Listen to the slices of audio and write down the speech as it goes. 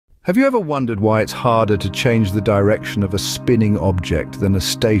Have you ever wondered why it's harder to change the direction of a spinning object than a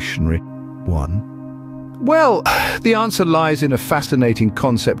stationary one? Well, the answer lies in a fascinating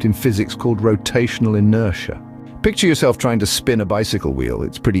concept in physics called rotational inertia. Picture yourself trying to spin a bicycle wheel.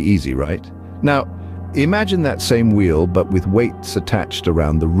 It's pretty easy, right? Now, imagine that same wheel but with weights attached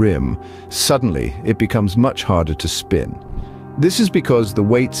around the rim. Suddenly, it becomes much harder to spin. This is because the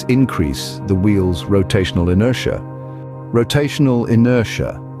weights increase the wheel's rotational inertia. Rotational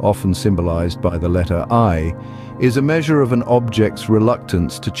inertia, often symbolized by the letter I, is a measure of an object's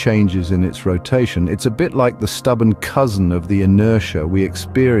reluctance to changes in its rotation. It's a bit like the stubborn cousin of the inertia we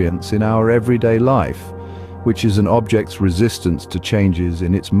experience in our everyday life, which is an object's resistance to changes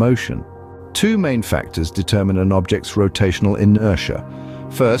in its motion. Two main factors determine an object's rotational inertia.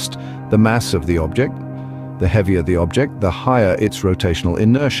 First, the mass of the object. The heavier the object, the higher its rotational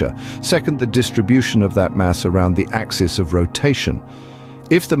inertia. Second, the distribution of that mass around the axis of rotation.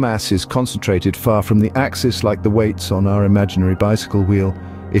 If the mass is concentrated far from the axis, like the weights on our imaginary bicycle wheel,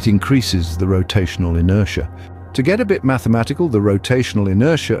 it increases the rotational inertia. To get a bit mathematical, the rotational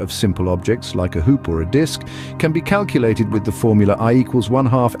inertia of simple objects, like a hoop or a disc, can be calculated with the formula I equals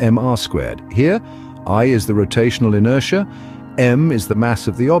 1/2 mr squared. Here, I is the rotational inertia, m is the mass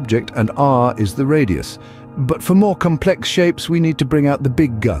of the object, and r is the radius. But for more complex shapes, we need to bring out the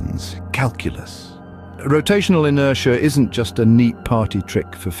big guns, calculus. Rotational inertia isn't just a neat party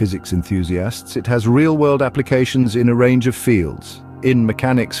trick for physics enthusiasts. It has real-world applications in a range of fields. In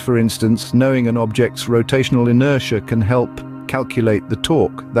mechanics, for instance, knowing an object's rotational inertia can help calculate the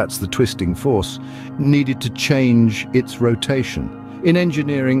torque, that's the twisting force, needed to change its rotation. In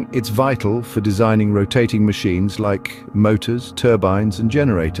engineering, it's vital for designing rotating machines like motors, turbines, and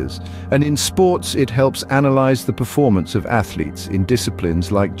generators. And in sports, it helps analyze the performance of athletes in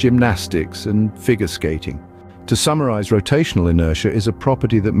disciplines like gymnastics and figure skating. To summarize, rotational inertia is a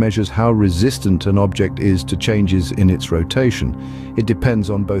property that measures how resistant an object is to changes in its rotation. It depends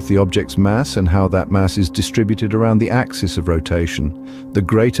on both the object's mass and how that mass is distributed around the axis of rotation. The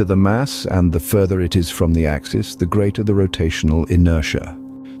greater the mass and the further it is from the axis, the greater the rotational inertia.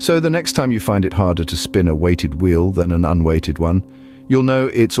 So the next time you find it harder to spin a weighted wheel than an unweighted one, you'll know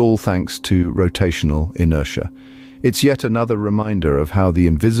it's all thanks to rotational inertia. It's yet another reminder of how the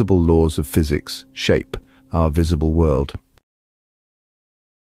invisible laws of physics shape our visible world.